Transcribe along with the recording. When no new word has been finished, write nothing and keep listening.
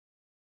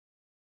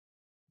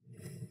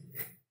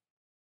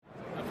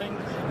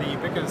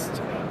biggest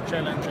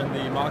challenge in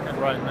the market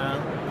right now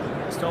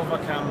is to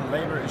overcome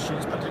labor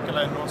issues,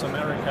 particularly in North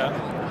America,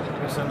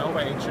 with an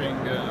overaging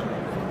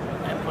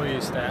employee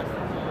staff.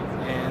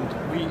 And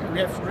we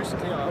have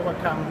recently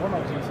overcome one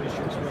of these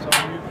issues with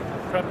our new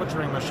crab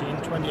butchering machine,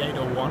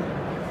 2801,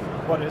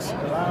 what is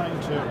allowing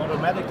to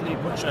automatically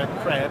butcher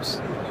crabs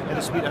at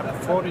a speed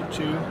of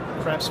 42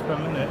 crabs per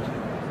minute.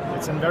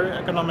 It's a very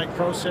economic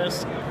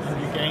process,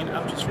 and you gain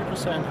up to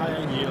 3%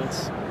 higher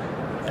yields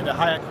and a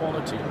higher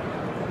quality.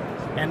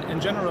 And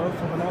in general,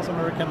 for the North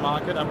American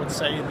market, I would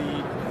say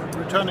the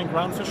returning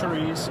ground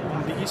fisheries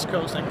on the East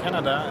Coast and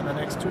Canada in the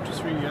next 2 to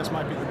 3 years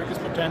might be the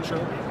biggest potential,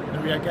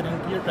 and we are getting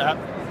geared up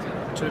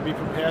to be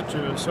prepared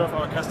to serve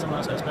our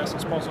customers as best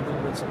as possible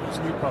with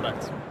new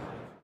products.